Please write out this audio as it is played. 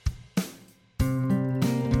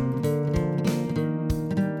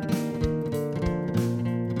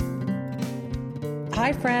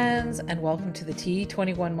Hi, friends, and welcome to the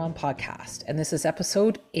T21 Mom Podcast. And this is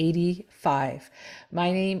episode 85.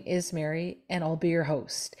 My name is Mary, and I'll be your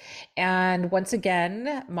host. And once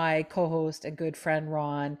again, my co host and good friend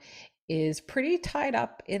Ron is pretty tied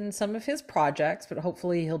up in some of his projects, but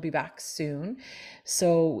hopefully he'll be back soon.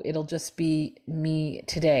 So it'll just be me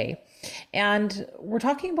today. And we're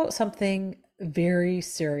talking about something very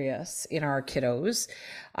serious in our kiddos.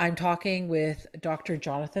 I'm talking with Dr.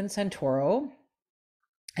 Jonathan Santoro,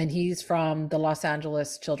 and he's from the Los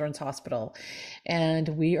Angeles Children's Hospital. And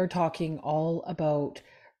we are talking all about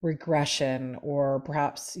regression, or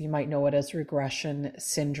perhaps you might know it as regression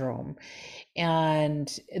syndrome.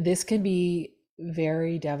 And this can be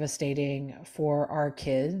very devastating for our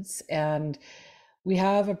kids. And we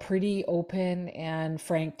have a pretty open and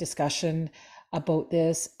frank discussion about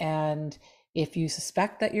this, and if you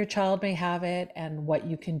suspect that your child may have it and what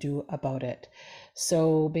you can do about it.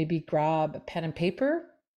 So maybe grab a pen and paper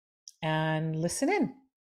and listen in.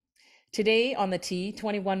 Today on the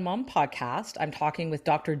T21 Mom Podcast, I'm talking with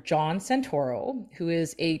Dr. John Santoro, who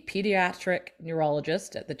is a pediatric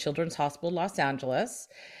neurologist at the Children's Hospital Los Angeles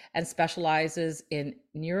and specializes in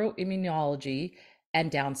neuroimmunology and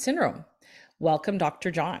Down syndrome. Welcome, Dr.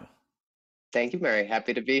 John. Thank you, Mary.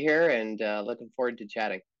 Happy to be here and looking forward to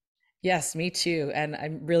chatting. Yes, me too. And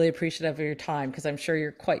I'm really appreciative of your time because I'm sure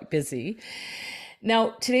you're quite busy.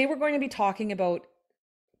 Now, today we're going to be talking about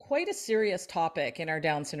quite a serious topic in our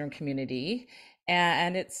Down syndrome community,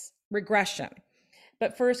 and it's regression.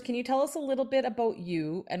 But first, can you tell us a little bit about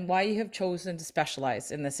you and why you have chosen to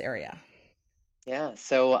specialize in this area? Yeah,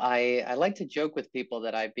 so I like to joke with people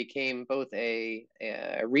that I became both a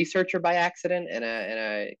researcher by accident and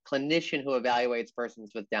a clinician who evaluates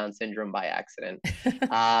persons with Down syndrome by accident.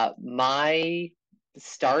 My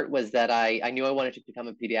start was that I knew I wanted to become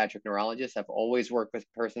a pediatric neurologist. I've always worked with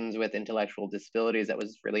persons with intellectual disabilities. That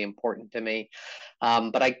was really important to me.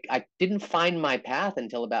 But I didn't find my path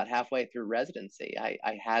until about halfway through residency.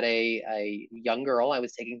 I had a young girl I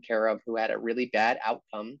was taking care of who had a really bad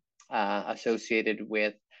outcome associated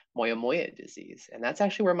with moyamoya disease. And that's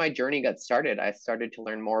actually where my journey got started. I started to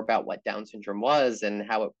learn more about what Down syndrome was and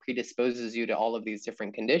how it predisposes you to all of these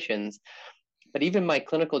different conditions. But even my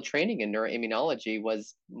clinical training in neuroimmunology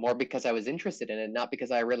was more because I was interested in it, not because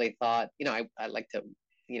I really thought, I like to,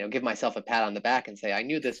 give myself a pat on the back and say, I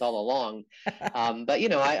knew this all along. But,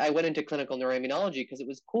 I went into clinical neuroimmunology because it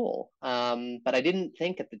was cool. But I didn't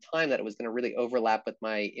think at the time that it was going to really overlap with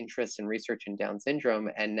my interest in research in Down syndrome.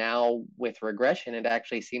 And now with regression, it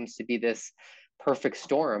actually seems to be this perfect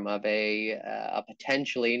storm of a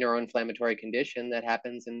potentially neuroinflammatory condition that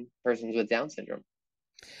happens in persons with Down syndrome.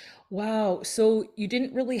 Wow. So you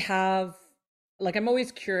didn't really have, like, I'm always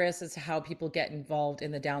curious as to how people get involved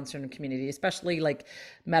in the Down syndrome community, especially like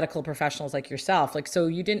medical professionals like yourself. Like, so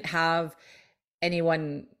you didn't have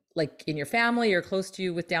anyone like in your family or close to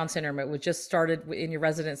you with Down syndrome. It was just started in your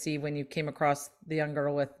residency when you came across the young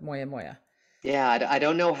girl with moya moya. Yeah, I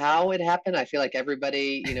don't know how it happened. I feel like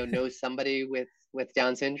everybody, knows somebody with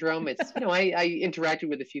Down syndrome. It's, I interacted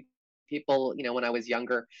with a few people, when I was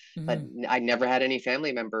younger, but Mhm. I never had any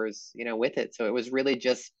family members, with it. So it was really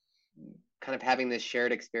just kind of having this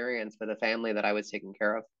shared experience with a family that I was taking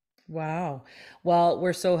care of. Wow. Well,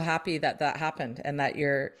 we're so happy that that happened and that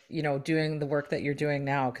you're, doing the work that you're doing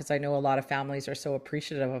now, because I know a lot of families are so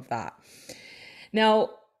appreciative of that. Now,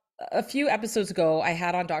 a few episodes ago, I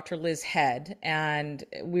had on Dr. Liz Head, and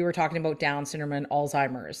we were talking about Down syndrome and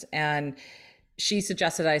Alzheimer's. And she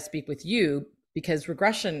suggested I speak with you because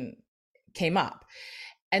regression came up.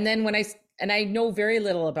 And then and I know very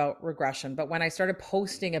little about regression, but when I started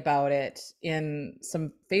posting about it in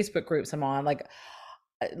some Facebook groups I'm on, like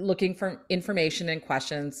looking for information and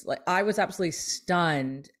questions, like I was absolutely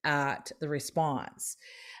stunned at the response.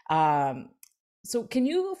 Um, so can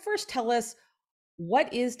you first tell us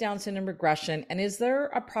what is Down syndrome regression, and is there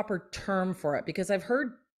a proper term for it? Because I've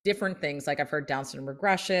heard different things, like I've heard Down syndrome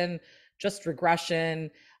regression, just regression,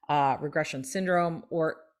 regression syndrome,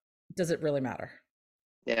 or does it really matter?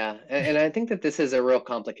 Yeah, and I think that this is a real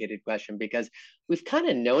complicated question because we've kind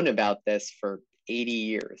of known about this for 80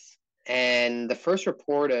 years. And the first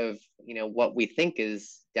report of, what we think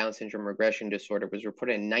is Down syndrome regression disorder was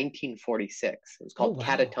reported in 1946. It was Oh, called wow.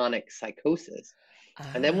 catatonic psychosis.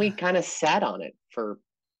 And then we Ah. kind of sat on it for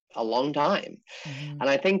a long time. Mhm. And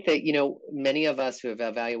I think that, many of us who have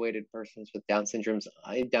evaluated persons with Down syndrome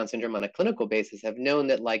on a clinical basis have known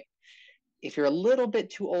that, like, if you're a little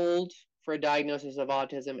bit too old for a diagnosis of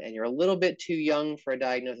autism and you're a little bit too young for a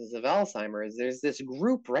diagnosis of Alzheimer's, there's this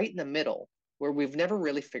group right in the middle where we've never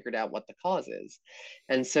really figured out what the cause is.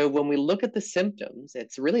 And so when we look at the symptoms,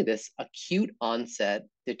 it's really this acute onset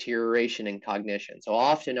deterioration in cognition. So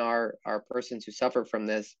often our persons who suffer from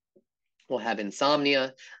this will have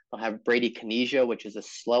insomnia, they'll have bradykinesia, which is a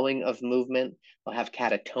slowing of movement, they'll have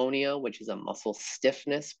catatonia, which is a muscle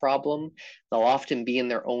stiffness problem. They'll often be in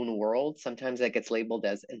their own world. Sometimes that gets labeled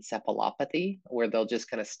as encephalopathy, where they'll just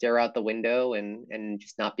kind of stare out the window and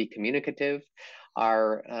just not be communicative.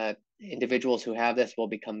 Our individuals who have this will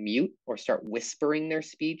become mute or start whispering their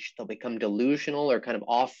speech. They'll become delusional or kind of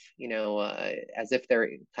off, as if they're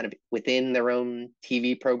kind of within their own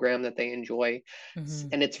TV program that they enjoy. Mm-hmm.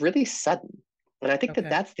 And it's really sudden. And I think that Okay.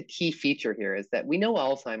 that's the key feature here, is that we know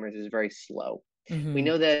Alzheimer's is very slow. We Mm-hmm.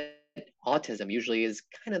 know that autism usually is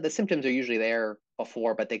kind of, the symptoms are usually there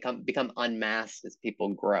before, but they become unmasked as people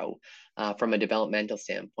grow from a developmental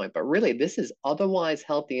standpoint. But really, this is otherwise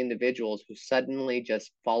healthy individuals who suddenly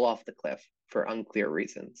just fall off the cliff for unclear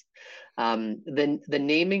reasons. The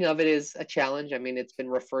naming of it is a challenge. I mean, it's been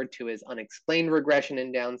referred to as unexplained regression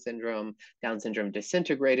in Down syndrome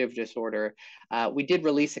disintegrative disorder. We did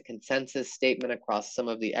release a consensus statement across some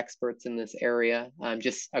of the experts in this area,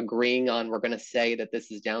 just agreeing on, we're going to say that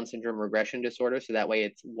this is Down syndrome regression disorder. So that way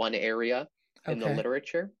it's one area in the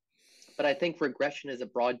literature. But I think regression is a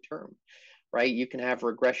broad term, right? You can have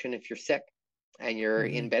regression if you're sick and you're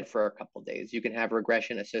in bed for a couple of days. You can have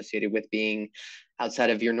regression associated with being outside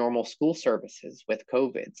of your normal school services with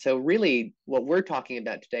COVID. So really what we're talking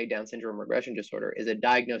about today, Down syndrome regression disorder, is a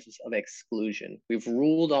diagnosis of exclusion. We've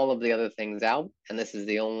ruled all of the other things out, and this is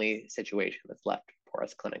the only situation that's left for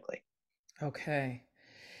us clinically. Okay.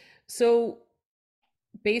 So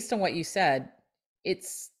based on what you said,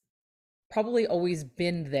 it's probably always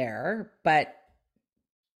been there, but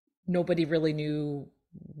nobody really knew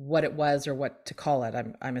what it was or what to call it.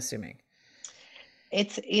 I'm assuming.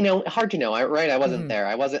 It's hard to know, right? I wasn't Mm-hmm. there.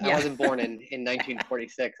 I Yeah. wasn't born in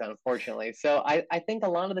 1946, unfortunately. So I think a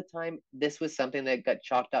lot of the time this was something that got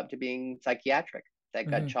chalked up to being psychiatric, that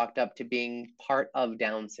got Mm-hmm. chalked up to being part of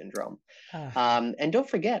Down syndrome. Ah, And don't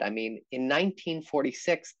forget, I mean, in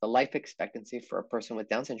 1946, the life expectancy for a person with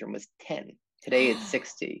Down syndrome was 10. Today it's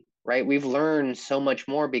 60, right? We've learned so much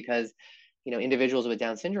more because individuals with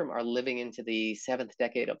Down syndrome are living into the seventh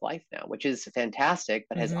decade of life now, which is fantastic,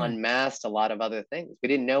 but has mm-hmm. unmasked a lot of other things. We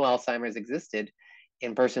didn't know Alzheimer's existed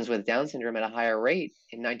in persons with Down syndrome at a higher rate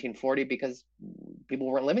in 1940 because people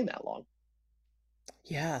weren't living that long.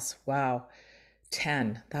 Yes. Wow.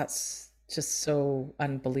 10. That's just so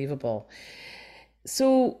unbelievable.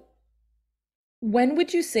 So, when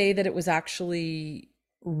would you say that it was actually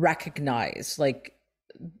recognized, like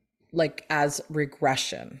as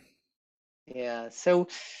regression? Yeah, so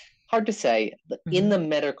hard to say. In Mm-hmm. the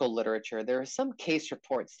medical literature, there are some case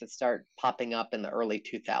reports that start popping up in the early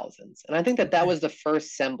 2000s. And I think that Okay. was the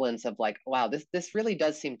first semblance of like, wow, this really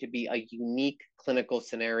does seem to be a unique clinical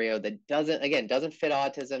scenario that doesn't fit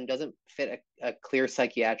autism, doesn't fit a clear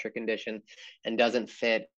psychiatric condition, and doesn't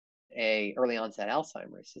fit a early onset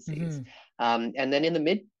Alzheimer's disease. Mm-hmm. And then in the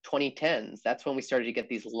mid 2010s, that's when we started to get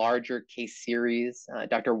these larger case series.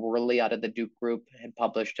 Dr. Worley out of the Duke Group had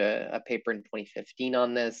published a paper in 2015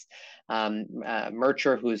 on this.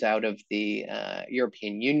 Mercher, who's out of the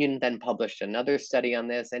European Union, then published another study on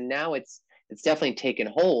this. And now it's definitely taken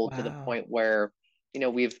hold to the Wow. point where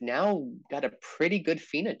we've now got a pretty good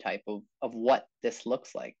phenotype of what this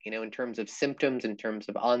looks like, in terms of symptoms, in terms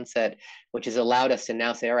of onset, which has allowed us to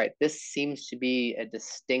now say, all right, this seems to be a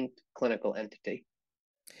distinct clinical entity.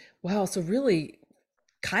 Wow. So really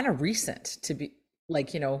kind of recent to be like,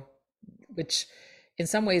 which in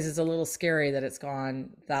some ways is a little scary that it's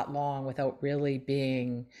gone that long without really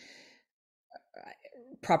being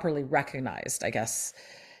properly recognized, I guess.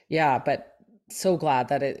 Yeah, but so glad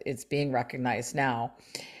that it's being recognized now.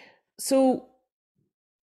 So,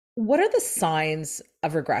 what are the signs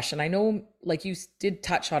of regression? I know, like you did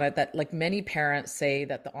touch on it, that like many parents say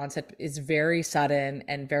that the onset is very sudden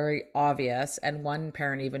and very obvious. And one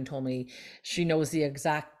parent even told me she knows the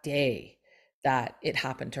exact day that it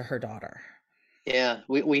happened to her daughter. Yeah,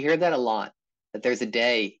 we hear that a lot, that there's a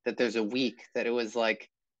day, that there's a week, that it was like,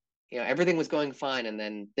 everything was going fine and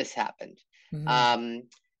then this happened. Hmm. Um,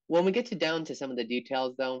 when we get down to some of the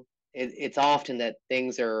details, though, it's often that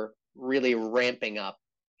things are really ramping up,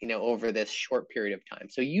 over this short period of time.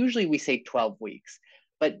 So usually we say 12 weeks,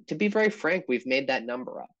 but to be very frank, we've made that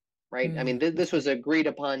number up, right? I Mm, mean, this okay. was agreed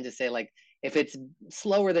upon to say, like, if it's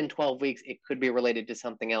slower than 12 weeks, it could be related to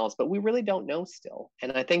something else, but we really don't know still.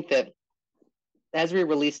 And I think that as we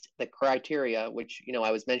released the criteria, which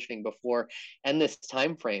I was mentioning before, and this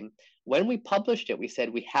time frame, When we published it, we said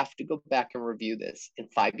we have to go back and review this in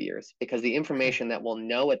 5 years because the Okay. information that we'll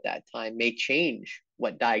know at that time may change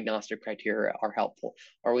what diagnostic criteria are helpful,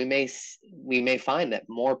 or we may find that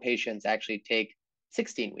more patients actually take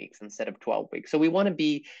 16 weeks instead of 12 weeks. So we want to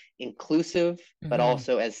be inclusive, but Hmm.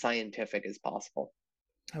 also as scientific as possible.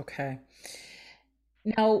 Okay.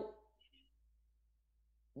 Now,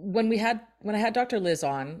 when I had Dr. Liz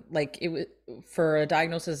on, like it was for a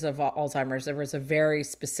diagnosis of Alzheimer's, there was a very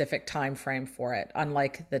specific time frame for it,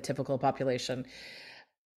 unlike the typical population.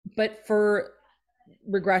 But for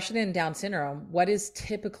regression in Down syndrome, what is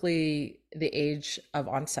typically the age of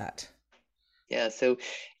onset? Yeah, so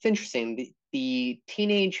it's interesting. The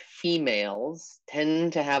teenage females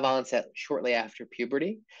tend to have onset shortly after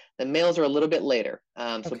puberty. The males are a little bit later.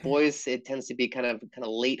 So Okay. boys, it tends to be kind of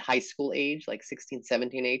late high school age, like 16,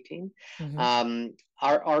 17, 18. Hmm. Um,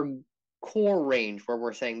 our core range where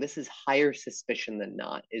we're saying this is higher suspicion than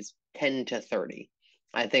not is 10 to 30.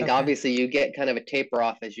 I think Okay. obviously you get kind of a taper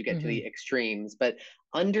off as you get to Hmm. the extremes, but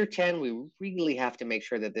under 10 we really have to make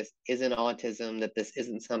sure that this isn't autism, that this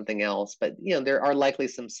isn't something else. But there are likely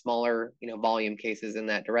some smaller volume cases in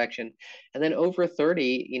that direction. And then over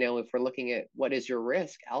 30, if we're looking at what is your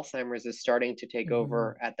risk, Alzheimer's is starting to take Hmm.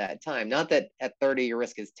 over at that time. Not that at 30 your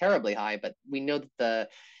risk is terribly high, but we know that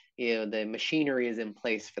the machinery is in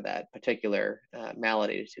place for that particular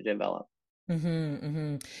malady to develop. Hmm.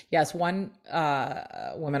 Hmm. Yes, one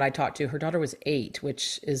woman I talked to, her daughter was 8,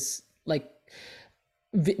 which is like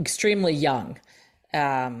extremely young.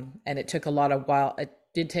 And it took a lot of while. It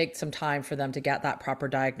did take some time for them to get that proper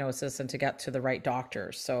diagnosis and to get to the right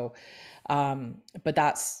doctors. So, but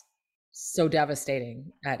that's so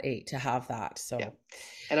devastating at 8 to have that. Yeah. So,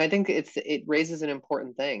 And I think it raises an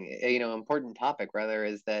important thing, important topic rather,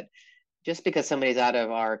 is that just because somebody's out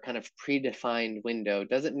of our kind of predefined window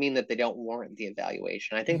doesn't mean that they don't warrant the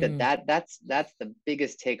evaluation. I think that, mhm, that's the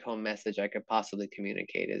biggest take home message I could possibly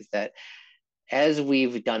communicate, is that as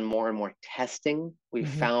we've done more and more testing, we've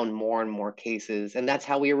mhm, found more and more cases. And that's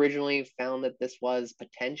how we originally found that this was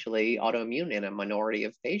potentially autoimmune in a minority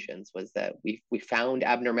of patients, was that we found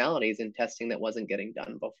abnormalities in testing that wasn't getting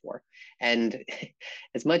done before. And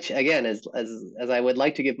as much, again, as I would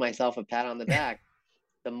like to give myself a pat on the back,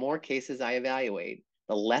 the more cases I evaluate,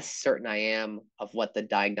 the less certain I am of what the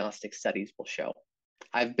diagnostic studies will show.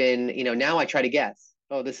 I've been, now I try to guess.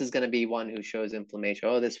 Oh, this is going to be one who shows inflammation.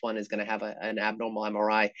 Oh, this one is going to have an abnormal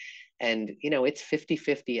MRI. And, it's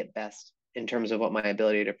 50-50 at best in terms of what my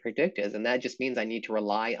ability to predict is. And that just means I need to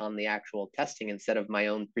rely on the actual testing instead of my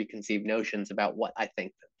own preconceived notions about what I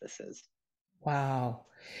think that this is. wow.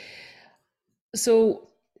 So,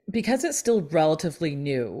 because it's still relatively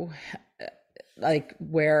new, like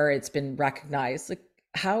where it's been recognized, like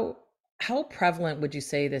how how prevalent would you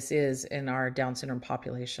say this is in our Down syndrome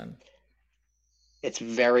population? It's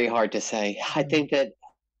very hard to say. I Mhm. think that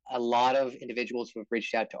a lot of individuals who have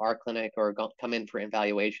reached out to our clinic or come in for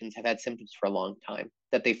evaluations have had symptoms for a long time,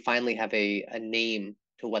 that they finally have a name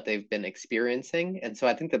to what they've been experiencing. And so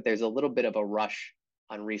I think that there's a little bit of a rush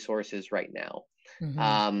on resources right now. Mhm.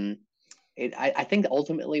 Um, I think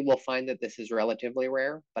ultimately we'll find that this is relatively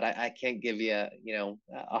rare, but I can't give you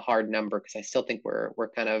a hard number because I still think we're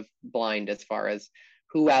kind of blind as far as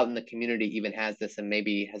who out in the community even has this and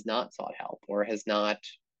maybe has not sought help or has not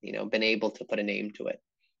been able to put a name to it.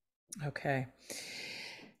 Okay.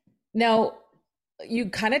 Now, you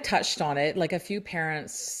kind of touched on it. Like a few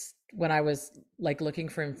parents, when I was like looking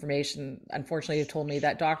for information, unfortunately, have told me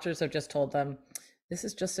that doctors have just told them this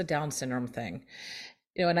is just a Down syndrome thing.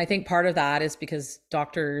 And I think part of that is because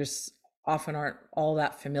doctors often aren't all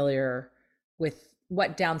that familiar with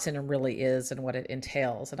what Down syndrome really is and what it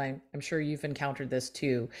entails. And I'm sure you've encountered this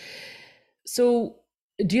too. So,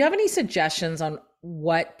 do you have any suggestions on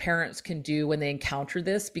what parents can do when they encounter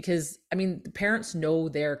this? Because, I mean, the parents know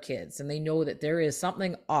their kids and they know that there is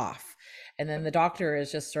something off. And then the doctor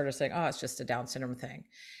is just sort of saying, oh, it's just a Down syndrome thing.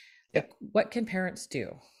 Yeah, Like, what can parents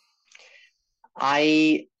do?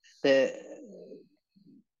 I the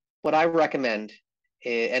what I recommend,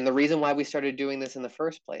 and the reason why we started doing this in the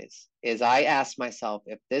first place, is I asked myself,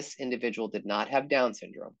 if this individual did not have Down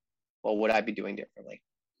syndrome, what would I be doing differently?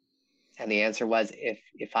 And the answer was,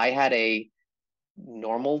 if I had a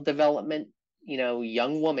normal development,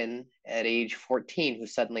 young woman at age 14 who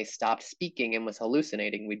suddenly stopped speaking and was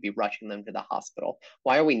hallucinating, we'd be rushing them to the hospital.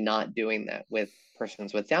 Why are we not doing that with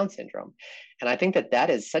persons with Down syndrome? And I think that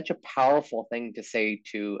that is such a powerful thing to say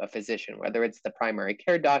to a physician, whether it's the primary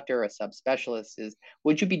care doctor or a subspecialist, is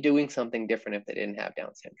would you be doing something different if they didn't have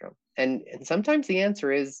Down syndrome? And sometimes the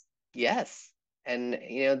answer is yes. And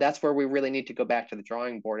that's where we really need to go back to the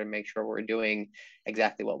drawing board and make sure we're doing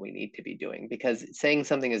exactly what we need to be doing, because saying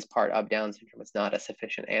something is part of Down syndrome is not a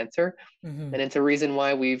sufficient answer. Hmm. And it's a reason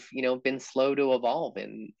why we've been slow to evolve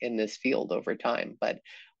in this field over time. But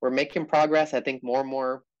we're making progress. I think more and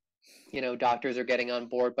more doctors are getting on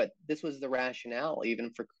board. But this was the rationale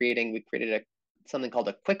even for we created something called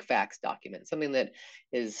a quick facts document, something that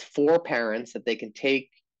is for parents that they can take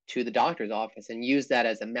to the doctor's office and use that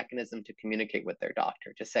as a mechanism to communicate with their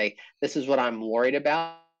doctor, to say, this is what I'm worried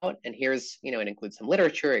about. And here's, it includes some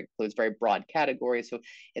literature, it includes very broad categories. So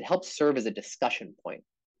it helps serve as a discussion point,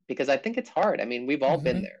 because I think it's hard. I mean, we've all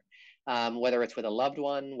been Hmm. there. Whether it's with a loved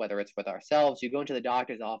one, whether it's with ourselves, you go into the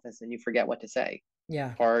doctor's office and you forget what to say,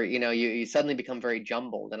 Yeah. or you suddenly become very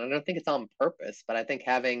jumbled. And I don't think it's on purpose, but I think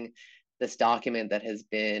having this document that has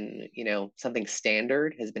been something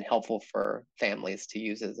standard has been helpful for families to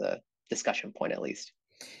use as a discussion point, at least.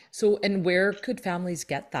 So, and where could families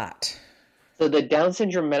get that? So the Down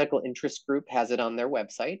Syndrome Medical Interest Group has it on their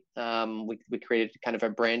website. We created kind of a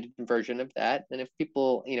branded version of that, and if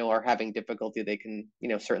people are having difficulty, they can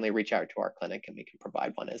certainly reach out to our clinic and we can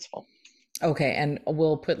provide one as well. Okay, and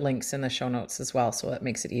we'll put links in the show notes as well, so it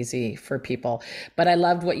makes it easy for people. But I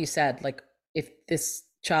loved what you said. Like, if this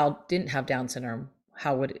child didn't have Down syndrome,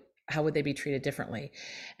 how would they be treated differently?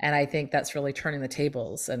 And I think that's really turning the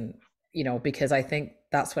tables, and because I think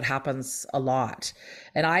that's what happens a lot.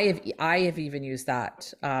 And I have even used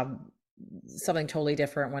that something totally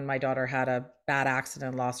different when my daughter had a bad accident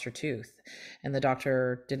and lost her tooth, and the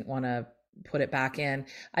doctor didn't want to put it back in.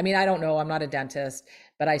 I mean, I don't know. I'm not a dentist,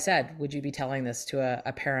 but I said, would you be telling this to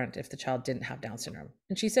a parent if the child didn't have Down syndrome?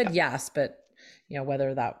 And she said Yeah. yes, but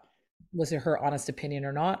whether that was her honest opinion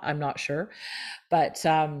or not, I'm not sure. But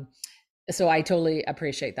so I totally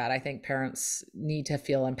appreciate that. I think parents need to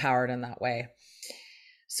feel empowered in that way.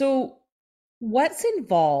 So what's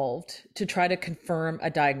involved to try to confirm a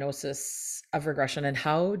diagnosis of regression, and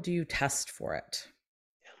how do you test for it?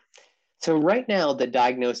 So right now, the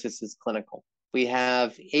diagnosis is clinical. We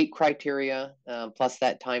have 8 criteria plus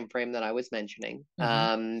that time frame that I was mentioning,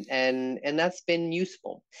 Hmm. and that's been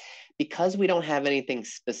useful. Because we don't have anything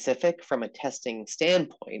specific from a testing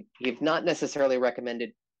standpoint, we've not necessarily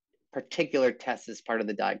recommended particular tests as part of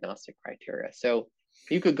the diagnostic criteria. So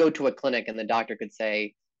you could go to a clinic and the doctor could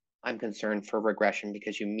say, I'm concerned for regression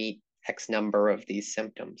because you meet X number of these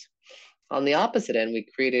symptoms. On the opposite end, we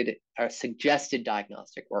created a suggested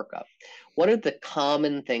diagnostic workup. What are the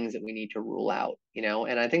common things that we need to rule out?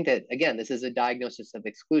 And I think that, again, this is a diagnosis of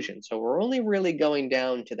exclusion. So we're only really going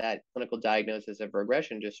down to that clinical diagnosis of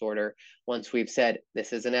regression disorder once we've said,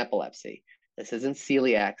 this is an epilepsy. This isn't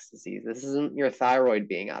celiac disease. This isn't your thyroid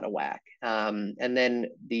being out of whack. And then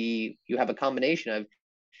you have a combination of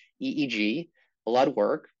EEG, blood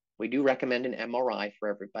work. We do recommend an MRI for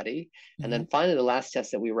everybody. And Hmm. then finally, the last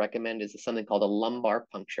test that we recommend is something called a lumbar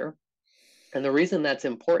puncture. And the reason that's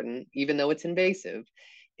important, even though it's invasive,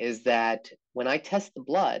 is that when I test the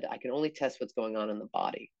blood, I can only test what's going on in the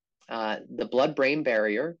body. The blood-brain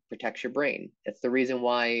barrier protects your brain. It's the reason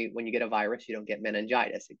why when you get a virus, you don't get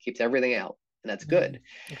meningitis. It keeps everything out, and that's Mm. good.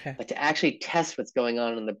 Okay. But to actually test what's going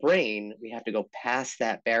on in the brain, we have to go past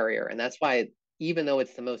that barrier. And that's why, even though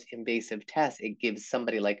it's the most invasive test, it gives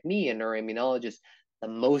somebody like me, a neuroimmunologist, the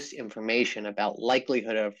most information about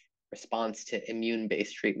likelihood of response to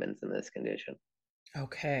immune-based treatments in this condition.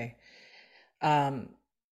 Okay. Um,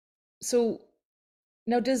 so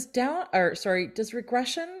now does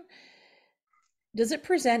regression, does it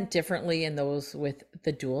present differently in those with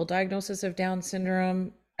the dual diagnosis of Down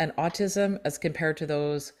syndrome and autism as compared to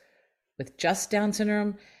those with just Down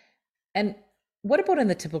syndrome? And what about in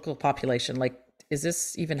the typical population? Like, is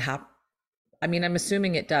this even I mean, I'm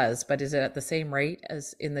assuming it does, but is it at the same rate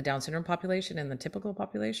as in the Down syndrome population in the typical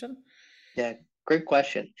population? Yeah, great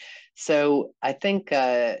question. So I think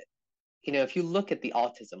if you look at the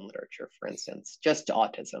autism literature, for instance, just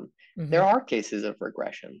autism, there Hmm. are cases of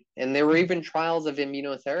regression, and there were even trials of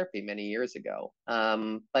immunotherapy many years ago.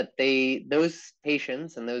 But those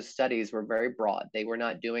patients and those studies were very broad. They were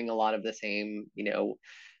not doing a lot of the same,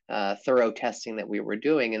 thorough testing that we were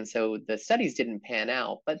doing, and so the studies didn't pan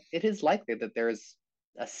out. But it is likely that there's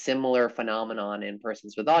a similar phenomenon in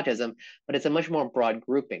persons with autism, but it's a much more broad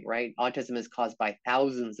grouping, right? Autism is caused by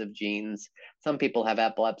thousands of genes. Some people have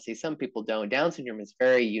epilepsy, some people don't. Down syndrome is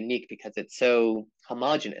very unique because it's so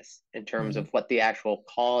homogenous in terms Hmm. of what the actual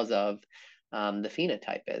cause of the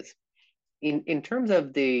phenotype is. In terms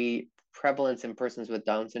of the prevalence in persons with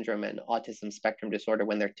Down syndrome and autism spectrum disorder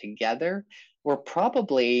when they're together,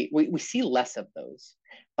 we see less of those.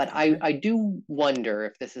 But I, Okay. I do wonder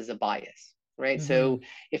if this is a bias, right? So Mm-hmm.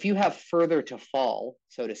 if you have further to fall,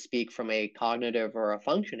 so to speak, from a cognitive or a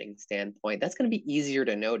functioning standpoint, that's going to be easier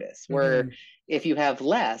to notice. Where Mm-hmm. if you have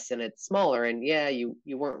less and it's smaller, and yeah, you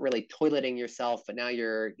weren't really toileting yourself, but now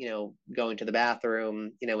you're, going to the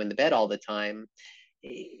bathroom, in the bed all the time,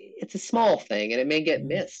 it's a small thing and it may get Mm-hmm.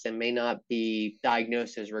 missed and may not be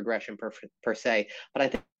diagnosed as regression per se. But I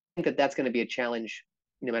think that that's going to be a challenge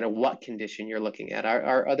no matter what condition you're looking at.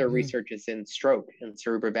 Our other Mm-hmm. research is in stroke and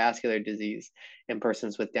cerebrovascular disease in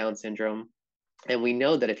persons with Down syndrome. And we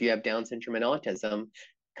know that if you have Down syndrome and autism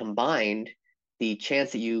combined, the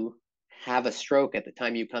chance that you have a stroke at the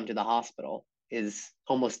time you come to the hospital is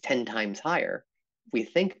almost 10 times higher. We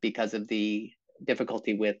think because of the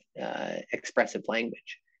difficulty with expressive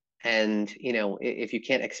language. And, if you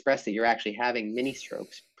can't express that you're actually having mini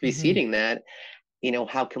strokes Mm-hmm. preceding that,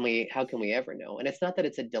 how can we ever know? And it's not that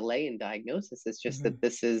it's a delay in diagnosis, it's just Mm-hmm. that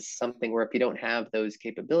this is something where if you don't have those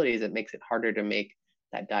capabilities, it makes it harder to make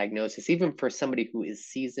that diagnosis, even for somebody who is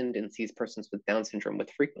seasoned and sees persons with Down syndrome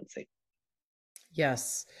with frequency.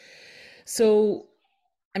 Yes. So,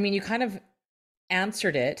 I mean, you kind of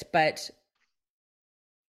answered it, but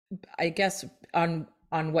I guess on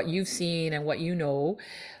what you've seen and what you know,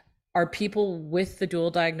 are people with the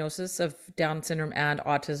dual diagnosis of Down syndrome and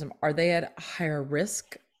autism, are they at higher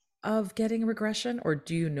risk of getting regression, or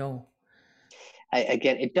do you know?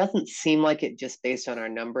 Again, it doesn't seem like it just based on our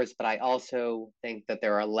numbers, but I also think that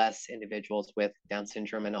there are less individuals with Down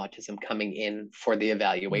syndrome and autism coming in for the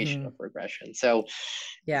evaluation Mm-hmm. of regression. So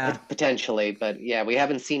Yeah. potentially, but yeah, we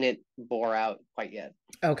haven't seen it bore out quite yet.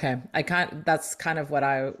 Okay. I can't, that's kind of what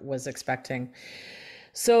I was expecting.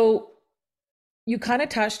 So you kind of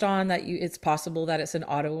touched on that it's possible that it's an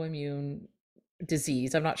autoimmune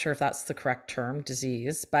disease. I'm not sure if that's the correct term,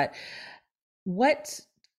 disease, but what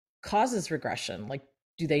causes regression? Like,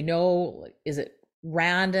 do they know? Is it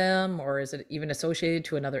random or is it even associated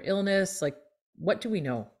to another illness? Like, what do we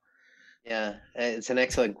know? Yeah, it's an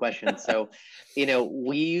excellent question. So,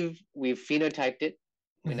 we've phenotyped it.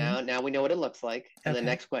 Hmm. Now we know what it looks like, and the Okay.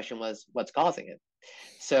 next question was what's causing it.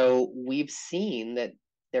 So we've seen that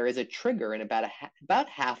there is a trigger in about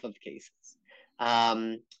half of cases.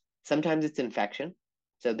 Um, Sometimes it's infection,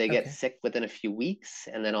 so they get Okay. sick within a few weeks,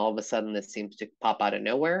 and then all of a sudden this seems to pop out of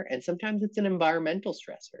nowhere. And sometimes it's an environmental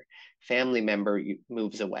stressor. Family member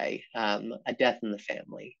moves away, a death in the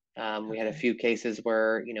family. We had a Okay. few cases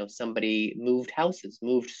where somebody moved houses,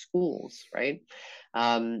 moved schools, right?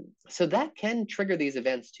 So that can trigger these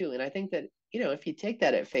events too. And I think that if you take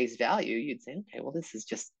that at face value, you'd say, okay, well, this is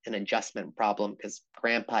just an adjustment problem because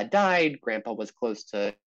grandpa died. Grandpa was close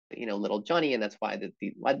to, little Johnny, and that's why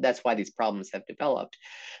these problems have developed.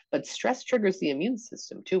 But stress triggers the immune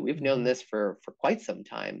system too. We've known Hmm. this for quite some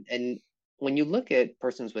time. And when you look at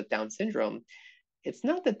persons with Down syndrome, it's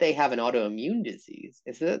not that they have an autoimmune disease,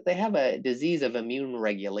 it's that they have a disease of immune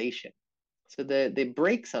regulation. So the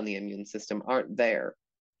brakes on the immune system aren't there.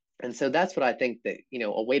 And so that's what I think that,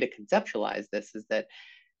 a way to conceptualize this is that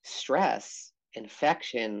stress,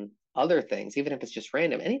 infection, other things, even if it's just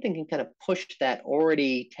random, anything can kind of push that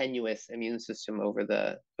already tenuous immune system over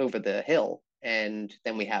the hill. And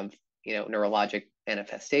then we have, neurologic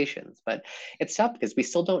manifestations. But it's tough because we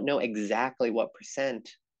still don't know exactly what percent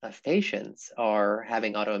of patients are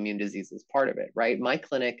having autoimmune disease as part of it, right? My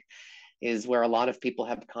clinic is where a lot of people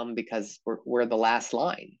have come because we're the last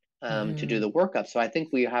line to do Hmm. the workup. So I think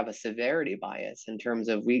we have a severity bias in terms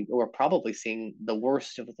of we're probably seeing the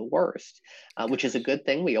worst of the worst, which is a good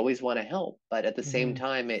thing. We always want to help, but at the same Hmm.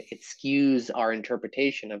 time, it skews our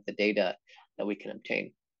interpretation of the data that we can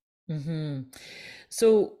obtain. Hmm.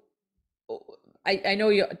 So I know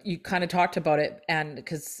you kind of talked about it, and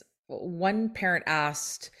because one parent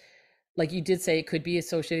asked, like you did say, it could be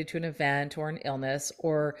associated to an event or an illness,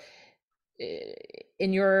 or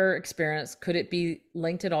in your experience, could it be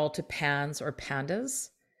linked at all to PANS or PANDAS?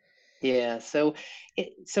 Yeah, so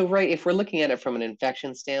right, if we're looking at it from an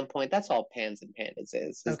infection standpoint, that's all PANS and PANDAS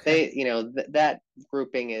is Okay. they, that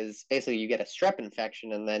grouping is basically you get a strep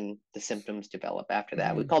infection and then the symptoms develop after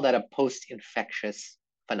that. We Hmm. call that a post-infectious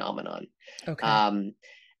phenomenon. Okay. Um,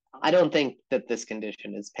 I don't think that this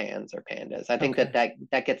condition is PANS or PANDAS. I think that Okay.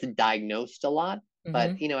 that gets diagnosed a lot,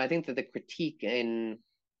 but Hmm. I think that the critique in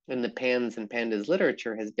the PANS and PANDAS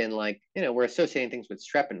literature has been like, we're associating things with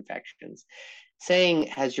strep infections. Saying,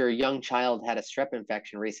 has your young child had a strep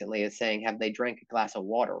infection recently is saying, have they drank a glass of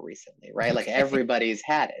water recently, right? Like Okay. everybody's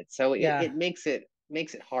had it. So it, Yeah. it makes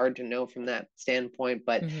it hard to know from that standpoint,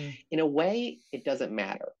 but Hmm. in a way, it doesn't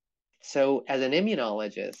matter. So as an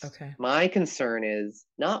immunologist, Okay. my concern is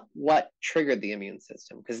not what triggered the immune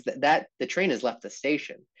system, because that the train has left the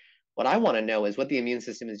station. What I want to know is what the immune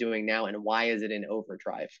system is doing now and why is it in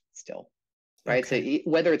overdrive still, right? So Okay.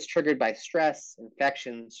 whether it's triggered by stress,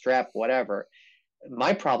 infection, strep, whatever,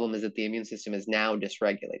 my problem is that the immune system is now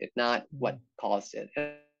dysregulated, not what Mm. caused it.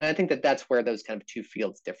 And I think that that's where those kind of two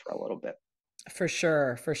fields differ a little bit. For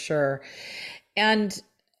sure, for sure. And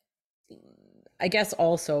I guess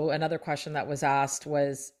also another question that was asked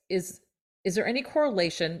was is there any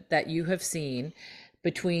correlation that you have seen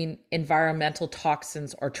between environmental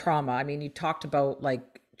toxins or trauma? I mean, you talked about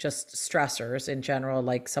like just stressors in general,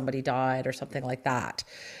 like somebody died or something like that.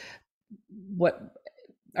 What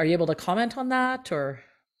are you able to comment on that or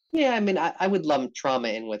Yeah, I mean, I would lump trauma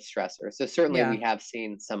in with stressor. So certainly yeah. we have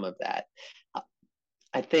seen some of that. Uh,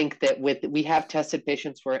 I think that we have tested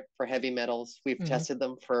patients for heavy metals. We've Hmm. tested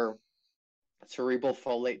them for cerebral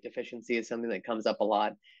folate deficiency is something that comes up a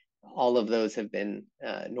lot. All of those have been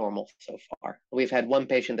normal so far. We've had one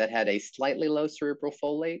patient that had a slightly low cerebral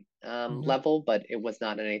folate Hmm. level, but it was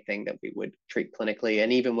not anything that we would treat clinically.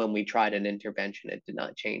 And even when we tried an intervention, it did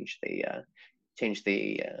not change the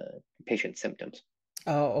patient's symptoms.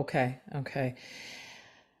 Oh, okay. Okay.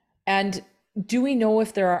 And do we know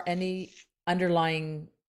if there are any underlying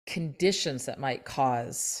conditions that might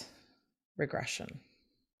cause regression?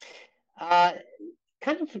 Uh,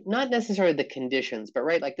 Kind of not necessarily the conditions, but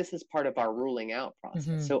right, like this is part of our ruling out process.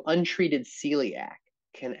 Hmm. So untreated celiac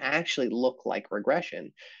can actually look like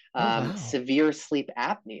regression. Oh, wow. Severe sleep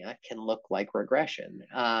apnea can look like regression.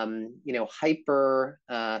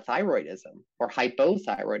 Hyperthyroidism or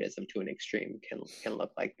hypothyroidism to an extreme can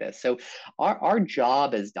look like this. So our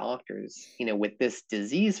job as doctors, with this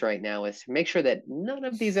disease right now is to make sure that none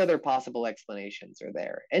of these other possible explanations are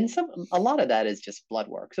there. And a lot of that is just blood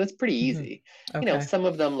work. So it's pretty Hmm. easy. Okay. Some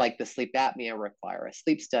of them, like the sleep apnea, require a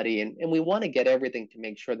sleep study, and we want to get everything to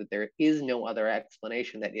make sure that there is no other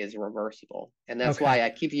explanation that is reversible. And that's Okay. why I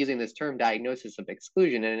keep using this term diagnosis of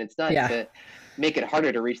exclusion. And it's not Yeah. to make it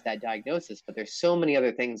harder to reach that diagnosis, but there's so many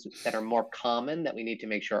other things that are more common that we need to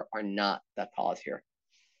make sure are not the cause here.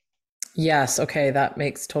 Yes. Okay. That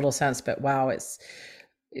makes total sense. But wow,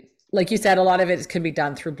 like you said, a lot of it can be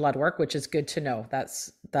done through blood work, which is good to know.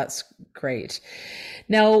 That's great.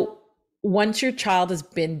 Now, once your child has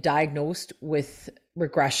been diagnosed with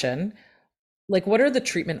regression, like what are the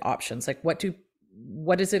treatment options? Like what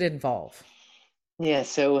does it involve? Yeah,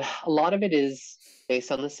 so a lot of it is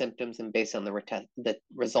based on the symptoms and based on the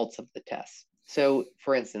results of the test. So,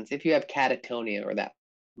 for instance, if you have catatonia or that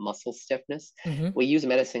muscle stiffness, Hmm. we use a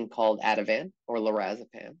medicine called Ativan or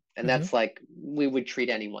lorazepam, and Hmm. that's like we would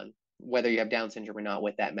treat anyone, whether you have Down syndrome or not,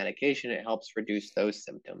 with that medication. It helps reduce those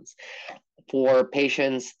symptoms. For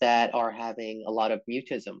patients that are having a lot of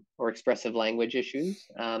mutism or expressive language issues,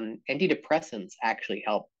 antidepressants actually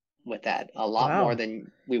help with that a lot more Wow.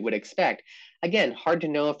 than we would expect. Again, hard to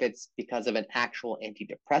know if it's because of an actual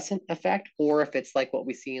antidepressant effect or if it's like what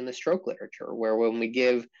we see in the stroke literature, where when we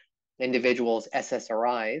give individuals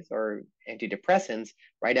SSRIs or antidepressants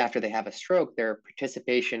right after they have a stroke, their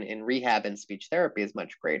participation in rehab and speech therapy is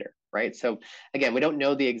much greater, right? So again, we don't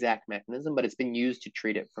know the exact mechanism, but it's been used to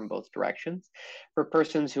treat it from both directions. For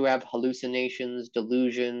persons who have hallucinations,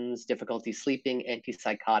 delusions, difficulty sleeping,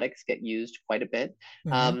 antipsychotics get used quite a bit.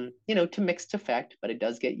 Hmm. To mixed effect, but it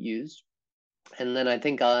does get used. And then I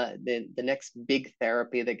think the next big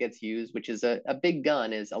therapy that gets used, which is a big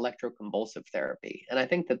gun, is electroconvulsive therapy. And I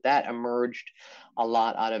think that emerged a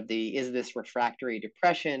lot out of is this refractory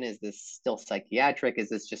depression? Is this still psychiatric? Is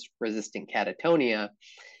this just resistant catatonia?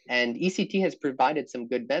 And ECT has provided some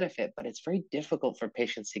good benefit, but it's very difficult for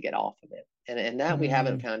patients to get off of it. And that we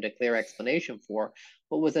haven't Mm. found a clear explanation for.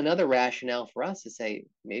 What was another rationale for us to say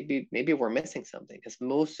maybe we're missing something, because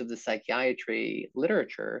most of the psychiatry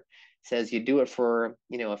literature says you do it for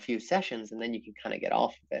a few sessions and then you can kind of get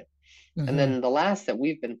off of it. And Hmm. then the last that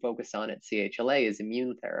we've been focused on at CHLA is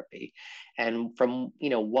immune therapy. And from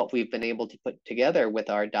what we've been able to put together with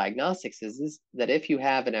our diagnostics is that if you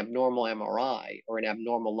have an abnormal MRI or an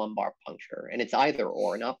abnormal lumbar puncture, and it's either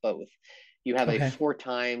or, not both, you have a Okay. 4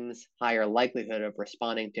 times higher likelihood of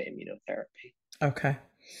responding to immunotherapy. Okay.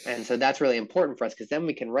 And so that's really important for us because then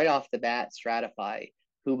we can right off the bat stratify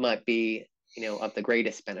who might be, of the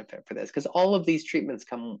greatest benefit for this. Because all of these treatments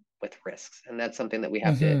come with risks. And that's something that we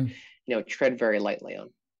have to, Hmm. tread very lightly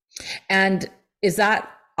on. And is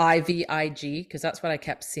that IVIG? Because that's what I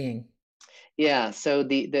kept seeing. Yeah. So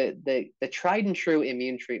the tried and true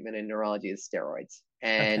immune treatment in neurology is steroids.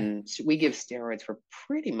 Okay. And we give steroids for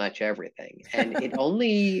pretty much everything. And it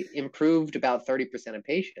only improved about 30% of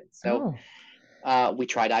patients. So Oh. We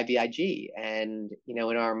tried IVIG, and in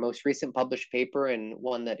our most recent published paper and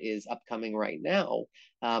one that is upcoming right now,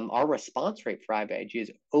 our response rate for IVIG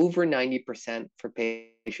is over 90% for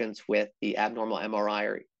patients with the abnormal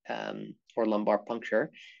MRI or lumbar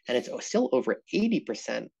puncture, and it's still over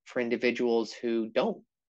 80% for individuals who don't.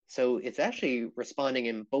 So it's actually responding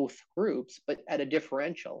in both groups, but at a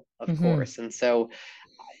differential, of Mm-hmm. course. And so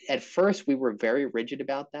at first we were very rigid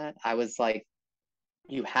about that. I was like,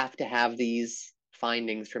 you have to have these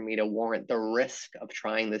findings for me to warrant the risk of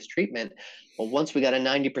trying this treatment. Well, once we got a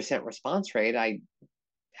 90% response rate, I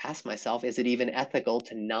asked myself, is it even ethical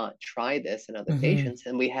to not try this in other Mm-hmm. patients?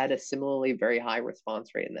 And we had a similarly very high response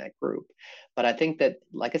rate in that group. But I think that,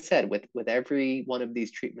 like I said, with every one of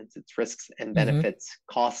these treatments, it's risks and Mm-hmm. benefits,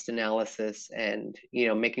 cost analysis, and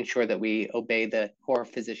making sure that we obey the core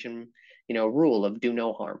physician rule of do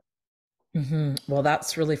no harm. Mm-hmm. Well,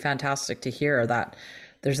 that's really fantastic to hear that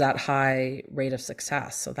there's that high rate of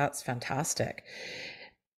success. So that's fantastic.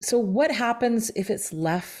 So, what happens if it's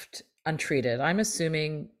left untreated? I'm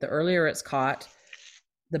assuming the earlier it's caught,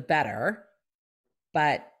 the better.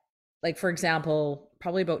 But, like, for example,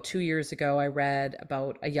 probably about 2 years ago, I read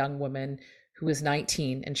about a young woman who was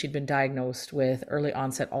 19 and she'd been diagnosed with early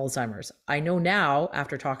onset Alzheimer's. I know now,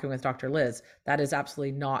 after talking with Dr. Liz, that is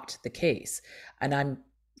absolutely not the case. And I'm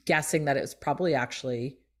guessing that it's probably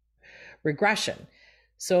actually regression.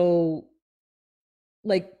 So,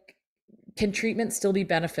 like, can treatment still be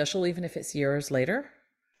beneficial even if it's years later?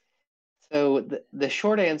 So the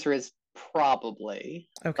short answer is probably,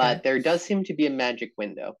 Okay. but there does seem to be a magic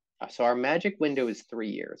window. So our magic window is 3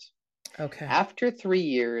 years. Okay. After 3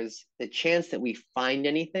 years, the chance that we find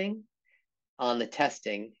anything on the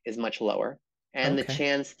testing is much lower, and the Okay.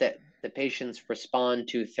 chance that the patients respond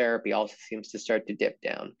to therapy also seems to start to dip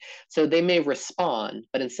down. So they may respond,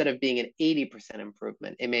 but instead of being an 80%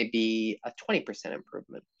 improvement, it may be a 20%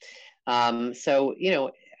 improvement. So,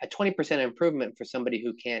 a 20% improvement for somebody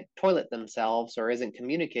who can't toilet themselves or isn't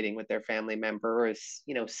communicating with their family member or is,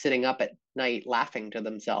 sitting up at night laughing to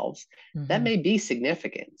themselves, that Mm-hmm. may be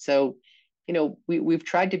significant. So, we've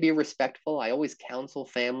tried to be respectful. I always counsel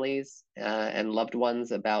families and loved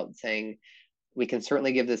ones about saying, we can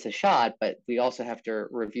certainly give this a shot, but we also have to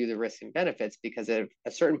review the risks and benefits because at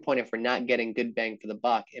a certain point, if we're not getting good bang for the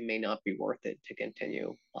buck, it may not be worth it to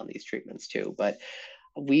continue on these treatments too. But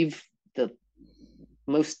we've the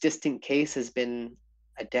most distant case has been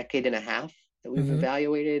a decade and a half that we've Mm-hmm.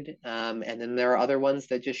 evaluated. And then there are other ones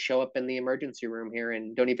that just show up in the emergency room here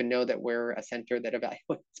and don't even know that we're a center that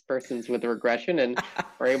evaluates persons with regression and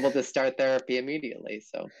are able to start therapy immediately.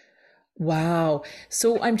 So, Wow.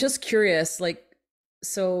 So I'm just curious, like,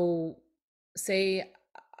 so say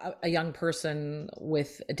a young person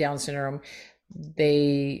with Down syndrome,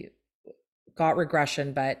 they got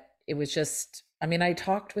regression, but it was just, I mean, I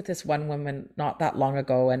talked with this one woman not that long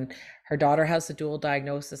ago, and her daughter has a dual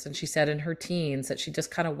diagnosis, and she said in her teens that she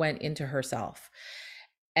just kind of went into herself.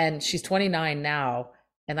 And she's 29 now.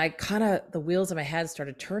 And I kind of, the wheels in my head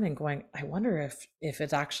started turning, going, I wonder if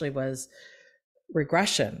it actually was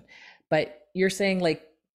regression. But you're saying, like,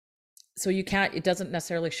 so you can't, it doesn't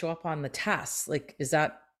necessarily show up on the tests. Like, is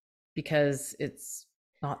that because it's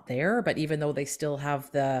not there, but even though they still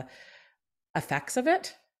have the effects of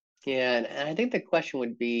it? yeah, and I think the question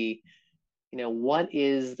would be, what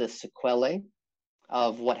is the sequelae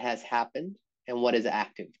of what has happened and what is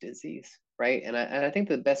active disease, right? And I think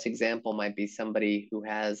the best example might be somebody who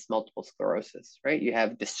has multiple sclerosis, right? You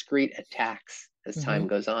have discrete attacks as time Mm-hmm.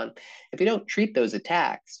 goes on. If you don't treat those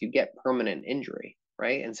attacks, you get permanent injury,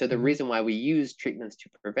 right? And so the Mm-hmm. reason why we use treatments to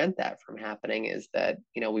prevent that from happening is that,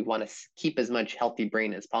 we want to keep as much healthy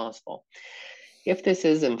brain as possible. If this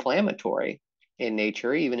is inflammatory in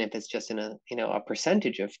nature, even if it's just in a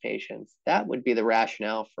percentage of patients, that would be the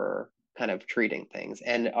rationale for kind of treating things,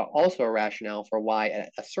 and also a rationale for why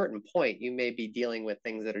at a certain point you may be dealing with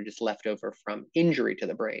things that are just left over from injury to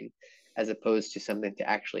the brain, as opposed to something to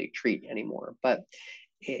actually treat anymore. But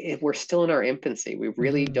if we're still in our infancy, we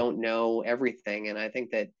really Mm-hmm. don't know everything, and I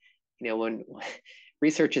think that when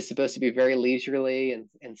research is supposed to be very leisurely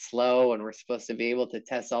and slow, and we're supposed to be able to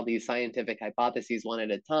test all these scientific hypotheses one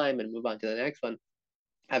at a time and move on to the next one.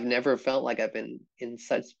 I've never felt like I've been in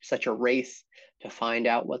such a race to find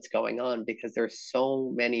out what's going on because there's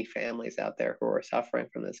so many families out there who are suffering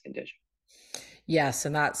from this condition. Yes,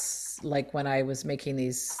 and that's like when I was making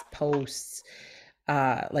these posts,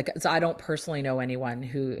 like, so I don't personally know anyone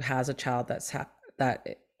who has a child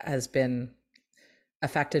that has been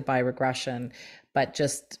affected by regression, but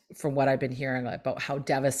just from what I've been hearing about how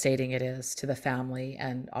devastating it is to the family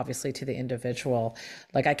and obviously to the individual,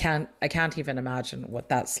 like I can't even imagine what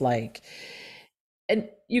that's like. And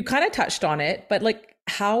you kind of touched on it, but like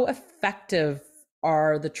how effective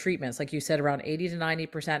are the treatments? Like you said, around 80 to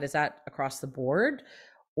 90%. Is that across the board?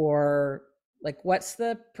 Or like what's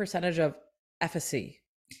the percentage of efficacy?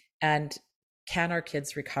 And can our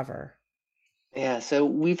kids recover? Yeah, so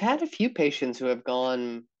we've had a few patients who have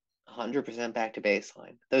gone 100% back to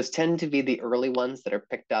baseline. Those tend to be the early ones that are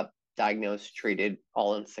picked up, diagnosed, treated,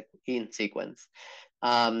 all in sequence.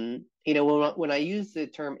 When I use the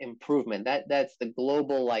term improvement, that's the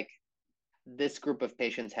global, like, this group of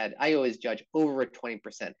patients had, I always judge over a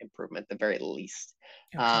 20% improvement, the very least.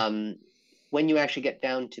 Okay. Um, when you actually get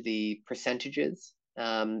down to the percentages,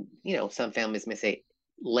 some families may say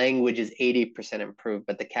language is 80% improved,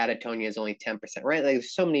 but the catatonia is only 10%, right? Like,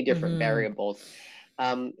 there's so many different Mm-hmm. variables.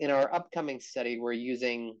 In our upcoming study, we're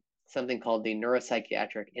using something called the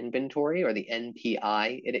Neuropsychiatric Inventory, or the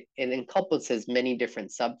NPI. It encompasses many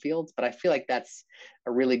different subfields, but I feel like that's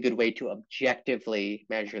a really good way to objectively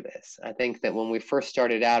measure this. I think that when we first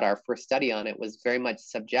started out, our first study on it was very much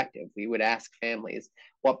subjective. We would ask families,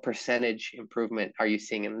 what percentage improvement are you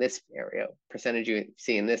seeing in this area? Percentage you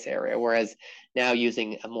see in this area? Whereas now,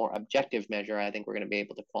 using a more objective measure, I think we're going to be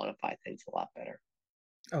able to quantify things a lot better.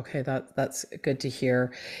 Okay, that's good to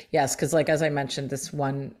hear. Yes, because like as I mentioned, this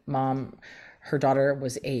one mom, her daughter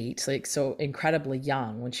was 8, like so incredibly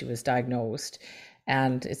young when she was diagnosed.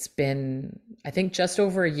 And it's been, I think, just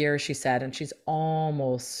over a year, she said, and she's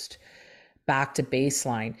almost back to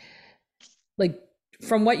baseline. Like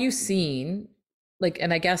from what you've seen, like,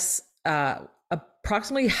 and I guess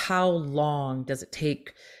approximately how long does it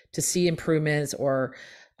take to see improvements? Or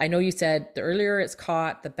I know you said the earlier it's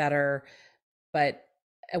caught, the better, but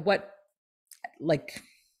at what, like,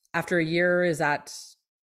 after a year, is that,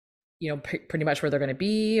 pretty much where they're going to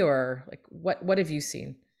be? Or like what have you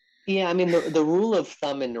seen? Yeah, I mean, the rule of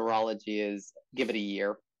thumb in neurology is give it a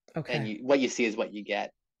year, and Okay. what you see is what you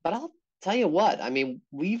get. But I'll tell you what, I mean,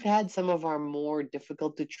 we've had some of our more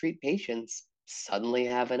difficult to treat patients suddenly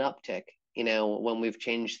have an uptick, when we've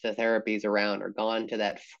changed the therapies around or gone to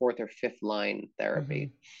that fourth or fifth line Hmm.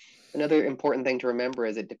 therapy. Another important thing to remember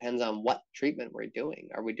is it depends on what treatment we're doing.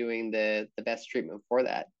 Are we doing the best treatment for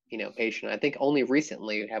that, patient? I think only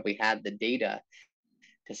recently have we had the data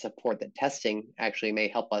to support that testing actually may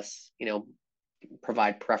help us,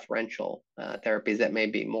 provide preferential therapies that may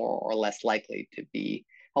be more or less likely to be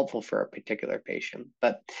helpful for a particular patient.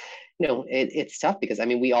 But it's tough because, I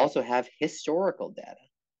mean, we also have historical data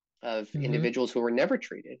of Hmm. individuals who were never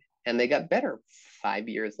treated and they got better 5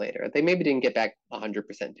 years later. They maybe didn't get back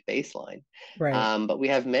 100% to baseline, Right. but we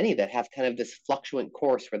have many that have kind of this fluctuant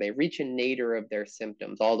course where they reach a nadir of their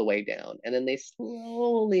symptoms all the way down, and then they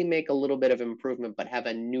slowly make a little bit of improvement, but have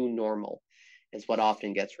a new normal, is what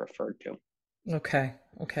often gets referred to. Okay.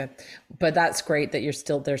 Okay. But that's great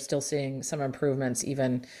that they're still seeing some improvements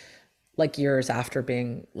even like years after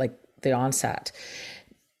being like the onset.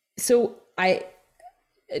 So I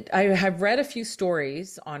have read a few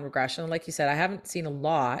stories on regression. Like you said, I haven't seen a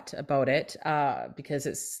lot about it because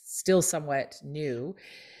it's still somewhat new.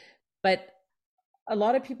 But a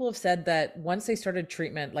lot of people have said that once they started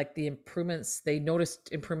treatment, like the improvements, they noticed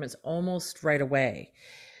improvements almost right away.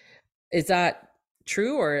 Is that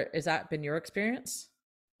true, or has that been your experience?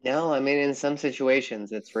 No, I mean, in some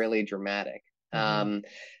situations, it's really dramatic.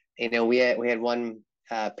 Mm-hmm. We had one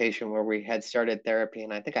patient where we had started therapy,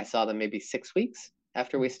 and I think I saw them maybe 6 weeks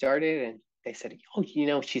after we started, and they said,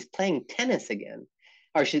 "Oh, she's playing tennis again,"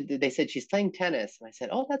 or they said she's playing tennis, and I said,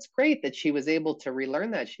 "Oh, that's great that she was able to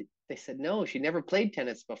relearn that." They said, "No, she never played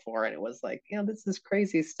tennis before," and it was like, this is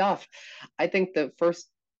crazy stuff. I think the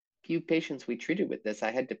first few patients we treated with this,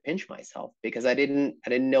 I had to pinch myself because I didn't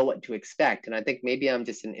know what to expect. And I think maybe I'm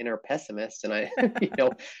just an inner pessimist. And I,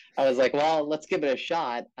 I was like, well, let's give it a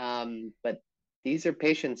shot. But these are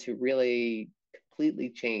patients who really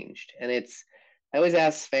completely changed. And I always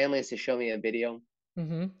ask families to show me a video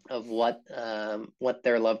Mm-hmm. of what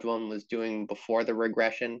their loved one was doing before the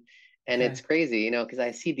regression. And Okay. it's crazy, because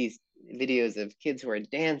I see these videos of kids who are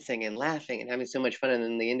dancing and laughing and having so much fun, and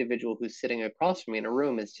then the individual who's sitting across from me in a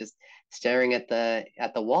room is just staring at the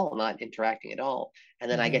wall, not interacting at all. And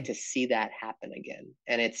then I Mm-hmm. get to see that happen again,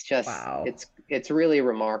 and it's just Wow. it's really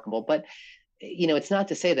remarkable. But it's not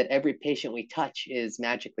to say that every patient we touch is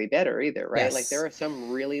magically better either, right? Like, there Yes. are some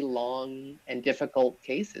really long and difficult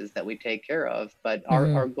cases that we take care of, but our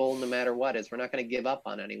Mm-hmm. goal, no matter what, is we're not going to give up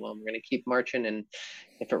on anyone. We're going to keep marching, and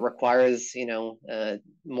if it requires,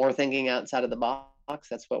 more thinking outside of the box,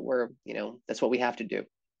 that's what we have to do.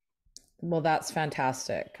 Well, that's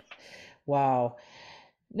fantastic. Wow.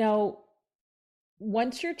 Now,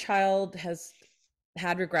 once your child has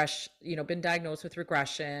had regression, been diagnosed with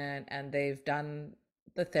regression and they've done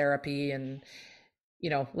the therapy and,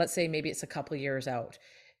 let's say maybe it's a couple years out.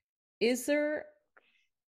 Is there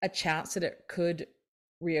a chance that it could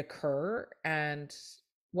reoccur? And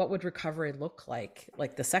what would recovery look like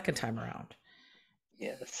the second time around?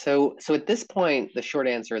 Yeah. So at this point, the short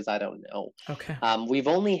answer is I don't know. Okay. We've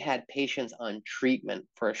only had patients on treatment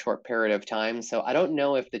for a short period of time, so I don't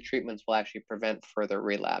know if the treatments will actually prevent further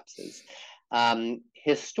relapses.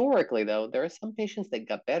 Historically, though, there are some patients that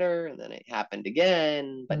got better and then it happened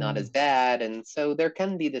again, but not as Mm. bad. And so there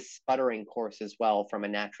can be this sputtering course as well from a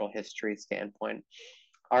natural history standpoint.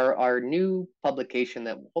 Our new publication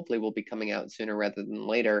that hopefully will be coming out sooner rather than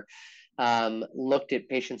later looked at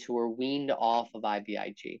patients who were weaned off of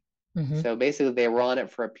IVIG. Hmm. So basically, they were on it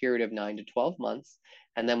for a period of 9 to 12 months.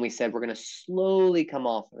 And then we said, we're going to slowly come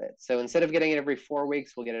off of it. So instead of getting it every 4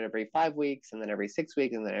 weeks, we'll get it every 5 weeks, and then every 6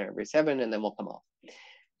 weeks, and then every 7, and then we'll come off.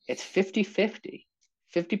 It's 50-50.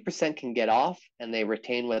 50% can get off and they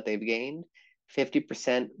retain what they've gained.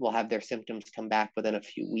 50% will have their symptoms come back within a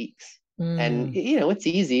few weeks. And, Mm. it's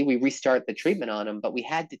easy. We restart the treatment on them, but we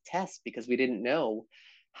had to test because we didn't know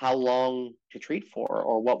how long to treat for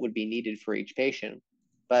or what would be needed for each patient.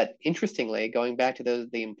 But interestingly, going back to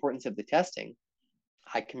the importance of the testing,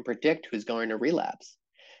 I can predict who's going to relapse.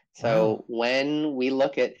 Wow. So when we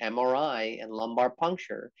look at MRI and lumbar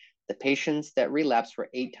puncture, the patients that relapse were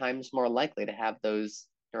 8 times more likely to have those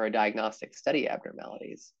neurodiagnostic study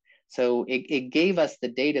abnormalities. So it gave us the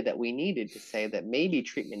data that we needed to say that maybe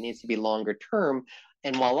treatment needs to be longer term.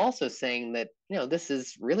 And while also saying that, this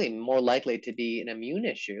is really more likely to be an immune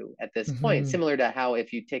issue at this point, Hmm. similar to how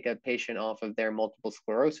if you take a patient off of their multiple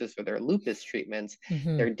sclerosis or their lupus treatments,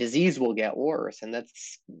 Hmm. their disease will get worse. And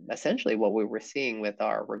that's essentially what we were seeing with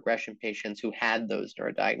our regression patients who had those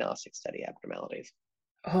neurodiagnostic study abnormalities.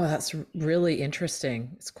 Oh, that's really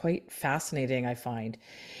interesting. It's quite fascinating, I find.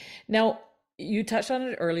 Now, you touched on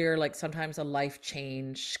it earlier, like sometimes a life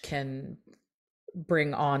change can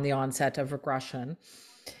bring on the onset of regression.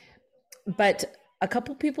 But a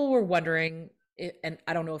couple people were wondering, and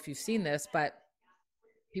I don't know if you've seen this, but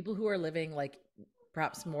people who are living like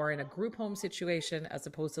perhaps more in a group home situation as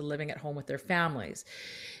opposed to living at home with their families,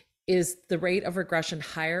 is the rate of regression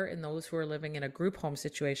higher in those who are living in a group home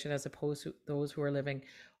situation as opposed to those who are living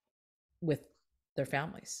with their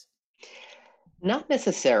families? Not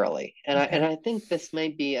necessarily. And I and Okay. I think this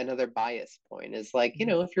might be another bias point is like,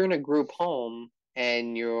 Mhm. if you're in a group home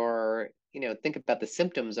and think about the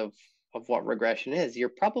symptoms of what regression is, you're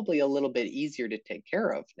probably a little bit easier to take care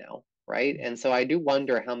of now, right? And so I do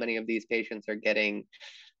wonder how many of these patients are getting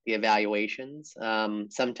the evaluations.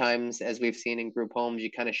 Sometimes, as we've seen in group homes, you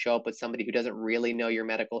kind of show up with somebody who doesn't really know your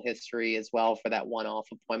medical history as well for that one-off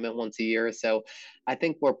appointment once a year. So I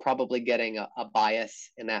think we're probably getting a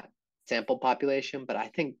bias in that sample population, but I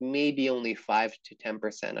think maybe only 5 to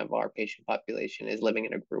 10% of our patient population is living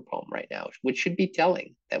in a group home right now, which should be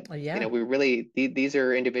telling that, Yeah. we really, these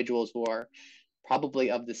are individuals who are probably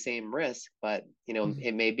of the same risk, but, Mhm.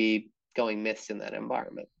 it may be going missed in that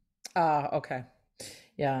environment. Ah, okay.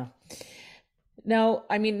 Yeah. Now,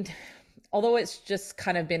 I mean, although it's just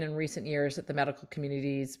kind of been in recent years that the medical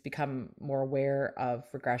community's become more aware of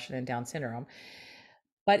regression and Down syndrome,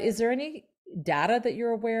 but is there any data that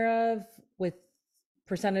you're aware of with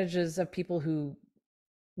percentages of people who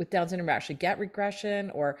with Down syndrome actually get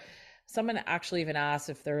regression? Or someone actually even asked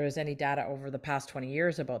if there was any data over the past 20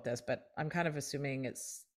 years about this, but I'm kind of assuming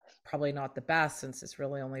it's probably not the best since it's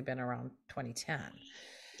really only been around 2010.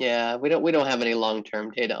 Yeah, we don't have any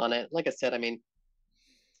long-term data on it. Like I said, I mean,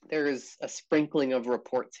 there's a sprinkling of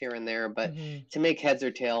reports here and there, but Hmm. to make heads or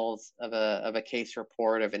tails of a case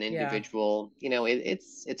report of an Yeah. individual,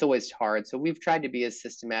 it's always hard. So we've tried to be as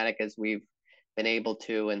systematic as we've been able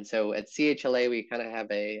to. And so at CHLA, we kind of have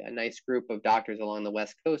a nice group of doctors along the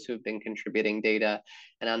West Coast who've been contributing data.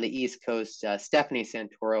 And on the East Coast, Stephanie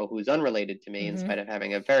Santoro, who's unrelated to me in spite Hmm. of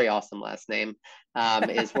having a very awesome last name,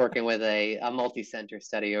 is working with a multi-center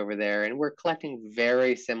study over there. And we're collecting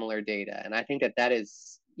very similar data. And I think that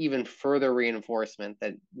is even further reinforcement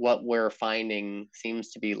that what we're finding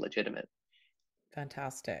seems to be legitimate.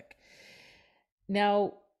 Fantastic.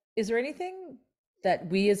 Now, is there anything that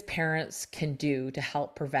we as parents can do to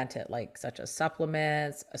help prevent it, like such as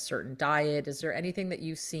supplements, a certain diet? Is there anything that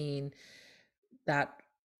you've seen that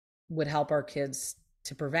would help our kids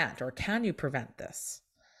to prevent, or can you prevent this?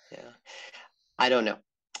 Yeah, I don't know.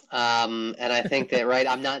 And I think that, right,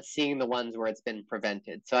 I'm not seeing the ones where it's been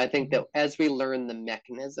prevented. So I think Mhm. that as we learn the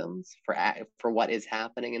mechanisms for what is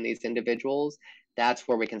happening in these individuals, that's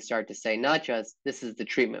where we can start to say not just this is the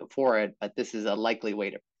treatment for it, but this is a likely way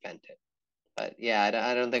to prevent it. But yeah,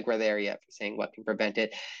 I don't think we're there yet for saying what can prevent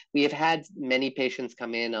it. We have had many patients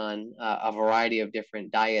come in on a variety of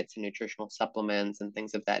different diets and nutritional supplements and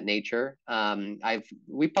things of that nature.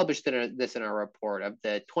 We published this in our report of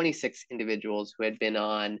the 26 individuals who had been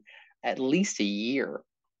on at least a year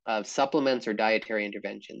of supplements or dietary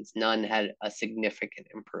interventions. None had a significant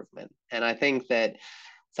improvement. And I think that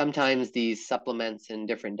sometimes these supplements and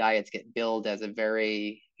different diets get billed as a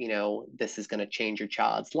very, this is going to change your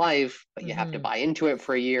child's life, but you have to Mm-hmm. buy into it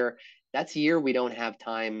for a year. That's a year we don't have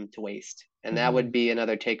time to waste. And that Mm-hmm. would be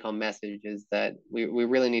another take home message, is that we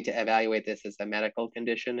really need to evaluate this as a medical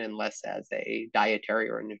condition and less as a dietary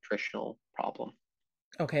or a nutritional problem.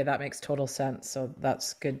 Okay, that makes total sense. So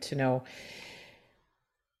that's good to know.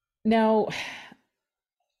 Now,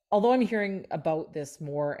 although I'm hearing about this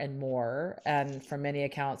more and more, and from many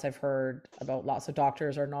accounts I've heard about, lots of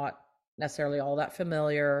doctors are not necessarily all that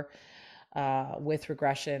familiar with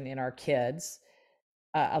regression in our kids.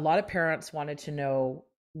 A lot of parents wanted to know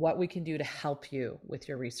what we can do to help you with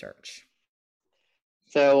your research.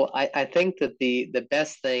 So I think that the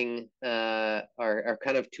best thing are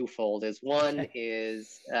kind of twofold. Is one Okay.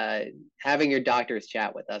 is having your doctors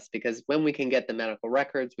chat with us, because when we can get the medical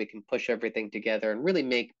records, we can push everything together and really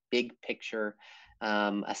make big picture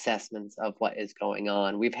assessments of what is going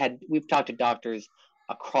on. We've talked to doctors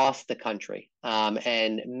across the country,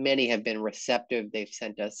 and many have been receptive. They've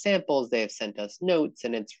sent us samples, they have sent us notes,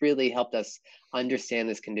 and it's really helped us understand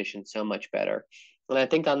this condition so much better. And I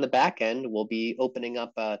think on the back end, we'll be opening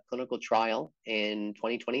up a clinical trial in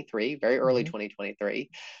 2023, very early Mm-hmm. 2023,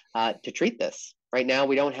 to treat this. Right now,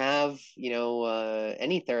 we don't have,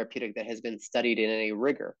 any therapeutic that has been studied in any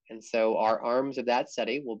rigor. And so our arms of that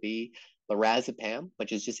study will be lorazepam,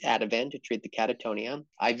 which is just Ativan to treat the catatonia,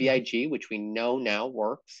 Mm-hmm. IVIG, which we know now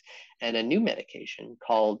works, and a new medication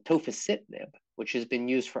called tofacitinib, which has been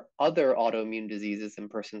used for other autoimmune diseases in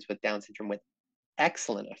persons with Down syndrome with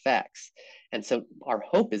excellent effects. And so our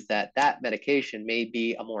hope is that that medication may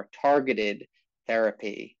be a more targeted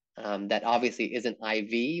therapy, that obviously isn't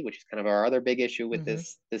IV, which is kind of our other big issue with Mm-hmm.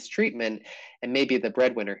 this treatment, and maybe the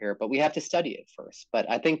breadwinner here. But we have to study it first. But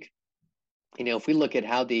I think, if we look at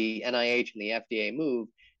how the NIH and the FDA move,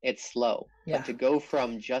 it's slow. But Yeah. to go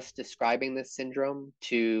from just describing this syndrome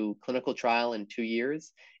to clinical trial in 2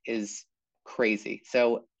 years is crazy.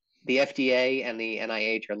 So the FDA and the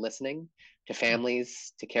NIH are listening to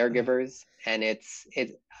families, to Oh, caregivers, and it's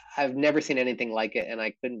I've never seen anything like it, and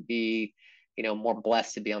I couldn't be, more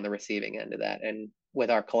blessed to be on the receiving end of that, and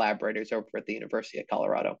with our collaborators over at the University of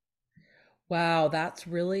Colorado. wow, that's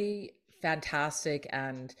really fantastic.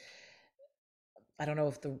 And I don't know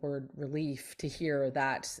if the word relief to hear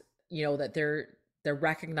that, that they're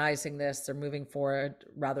recognizing this, they're moving forward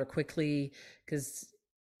rather quickly. Because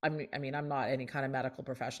I mean, I'm not any kind of medical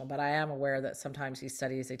professional, but I am aware that sometimes these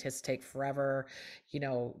studies, they just take forever,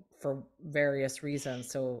 for various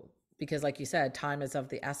reasons. So because, like you said, time is of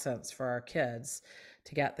the essence for our kids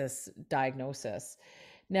to get this diagnosis.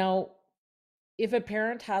 Now, if a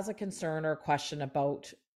parent has a concern or question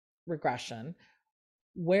about regression,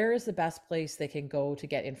 where is the best place they can go to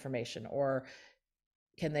get information? Or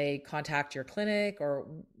can they contact your clinic, or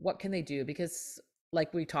what can they do? Because,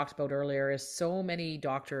 like we talked about earlier, is so many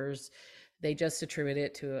doctors, they just attribute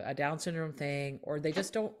it to a Down syndrome thing, or they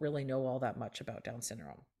just don't really know all that much about Down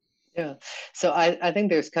syndrome. Yeah. So I think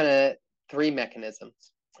there's kind of three mechanisms.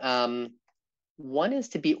 One is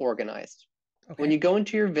to be organized. When Okay. you go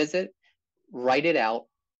into your visit, write it out,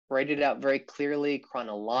 write it out very clearly,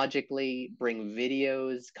 chronologically, bring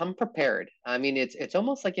videos, come prepared. I mean, it's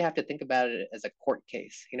almost like you have to think about it as a court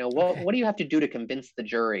case. Okay. What do you have to do to convince the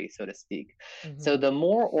jury, so to speak? So Mm-hmm. the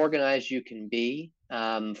more organized you can be,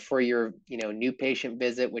 for your new patient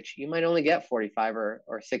visit, which you might only get 45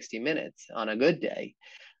 or 60 minutes on a good day.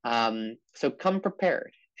 So come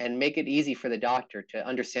prepared and make it easy for the doctor to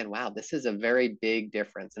understand, wow, this is a very big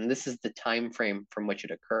difference, and this is the time frame from which it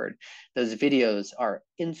occurred. Those videos are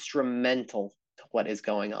instrumental to what is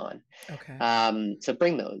going on. Okay. So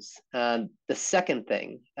bring those. The second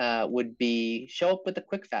thing would be show up with a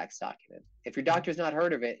quick facts document. If your Mm-hmm. doctor's not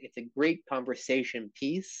heard of it, it's a great conversation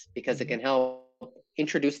piece because it Mm-hmm. can help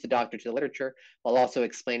introduce the doctor to the literature while also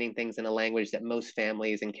explaining things in a language that most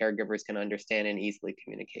families and caregivers can understand and easily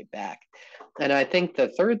communicate back. And I think the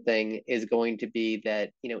third thing is going to be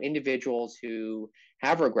that, individuals who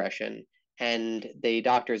have regression and the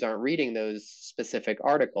doctors aren't reading those specific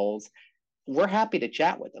articles, we're happy to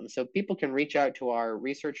chat with them. So people can reach out to our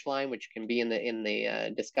research line, which can be in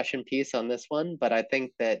the discussion piece on this one. But I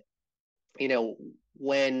think that,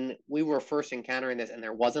 when we were first encountering this and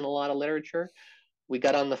there wasn't a lot of literature, we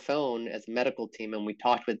got on the phone as a medical team and we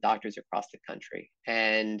talked with doctors across the country.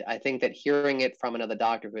 And I think that hearing it from another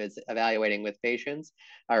doctor who is evaluating with patients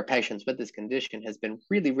or patients with this condition has been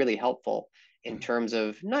really, really helpful in terms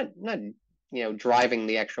of not driving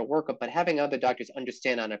the actual workup, but having other doctors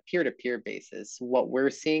understand on a peer-to-peer basis what we're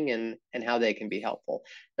seeing and how they can be helpful.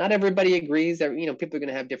 Not everybody agrees. That people are going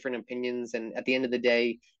to have different opinions, and at the end of the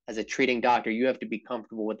day, as a treating doctor, you have to be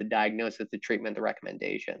comfortable with the diagnosis, the treatment, the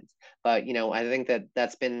recommendations. But I think that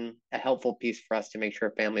that's been a helpful piece for us to make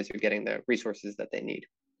sure families are getting the resources that they need.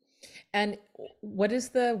 And what is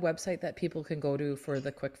the website that people can go to for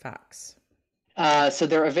the quick facts? So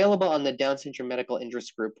they're available on the Down Syndrome Medical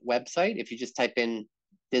Interest Group website. If you just type in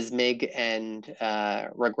DysMig and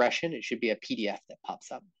regression, it should be a PDF that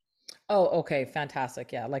pops up. Oh, okay.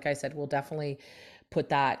 Fantastic. Yeah. Like I said, we'll definitely put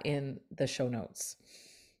that in the show notes.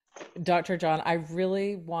 Dr. John, I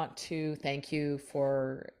really want to thank you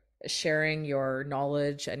for sharing your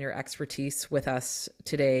knowledge and your expertise with us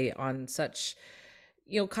today on such,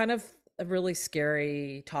 kind of a really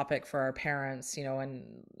scary topic for our parents, and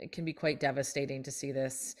it can be quite devastating to see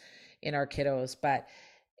this in our kiddos, but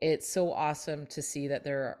it's so awesome to see that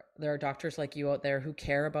there are doctors like you out there who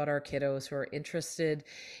care about our kiddos, who are interested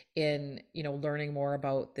in, learning more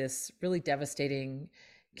about this really devastating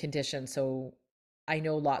condition. So I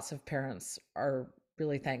know lots of parents are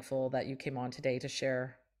really thankful that you came on today to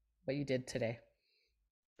share what you did today.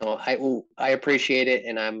 I appreciate it,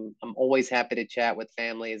 and I'm always happy to chat with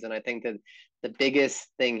families. And I think that the biggest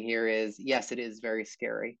thing here is, yes, it is very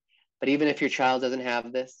scary. But even if your child doesn't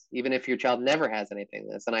have this, even if your child never has anything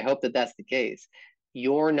like this, and I hope that that's the case,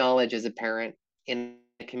 your knowledge as a parent in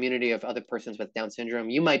a community of other persons with Down syndrome,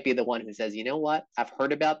 you might be the one who says, you know what, I've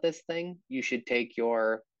heard about this thing. You should take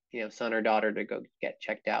your son or daughter to go get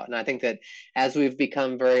checked out. And I think that as we've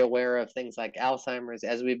become very aware of things like Alzheimer's,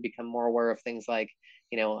 as we've become more aware of things like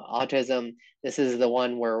autism, this is the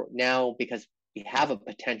one where now, because we have a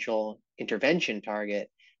potential intervention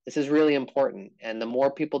target, this is really important. And the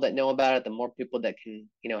more people that know about it, the more people that can,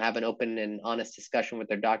 have an open and honest discussion with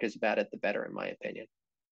their doctors about it, the better, in my opinion.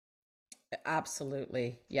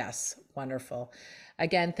 Absolutely. Yes. Wonderful.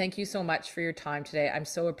 Again, thank you so much for your time today. I'm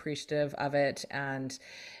so appreciative of it. And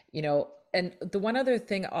the one other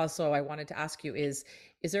thing also I wanted to ask you is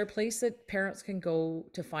there a place that parents can go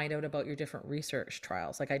to find out about your different research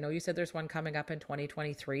trials? Like I know you said there's one coming up in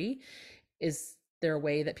 2023. Is there a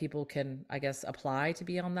way that people can, I guess, apply to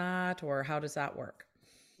be on that, or how does that work?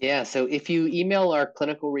 Yeah, so if you email our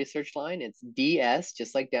clinical research line, it's DS,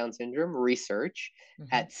 just like Down syndrome, research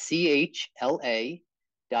Mm-hmm. at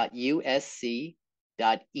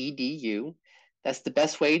chla.usc.edu. That's the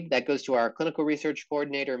best way. That goes to our clinical research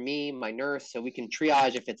coordinator, me, my nurse, so we can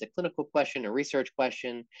triage if it's a clinical question, a research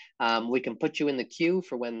question. We can put you in the queue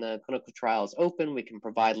for when the clinical trials open. We can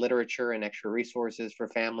provide literature and extra resources for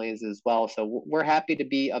families as well. So we're happy to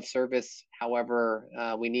be of service however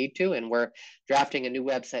we need to, and we're drafting a new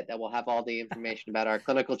website that will have all the information about our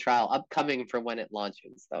clinical trial upcoming for when it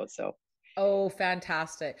launches, though. So Oh,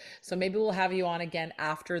 fantastic. So maybe we'll have you on again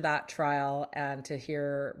after that trial and to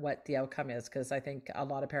hear what the outcome is, because I think a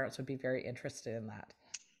lot of parents would be very interested in that.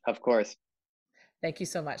 of course. Thank you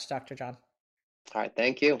so much, Dr. John. All right,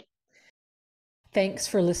 thank you. Thanks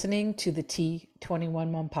for listening to the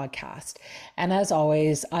T21 Mom podcast. And as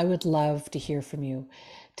always, I would love to hear from you.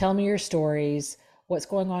 Tell me your stories, what's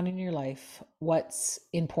going on in your life, what's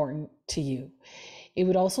important to you. It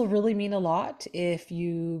would also really mean a lot if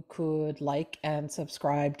you could like and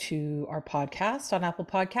subscribe to our podcast on Apple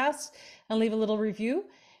Podcasts and leave a little review.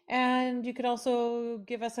 And you could also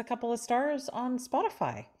give us a couple of stars on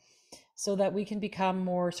Spotify so that we can become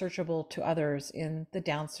more searchable to others in the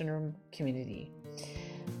Down syndrome community.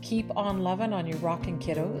 Keep on loving on your rockin'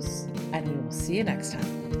 kiddos, and we will see you next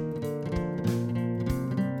time.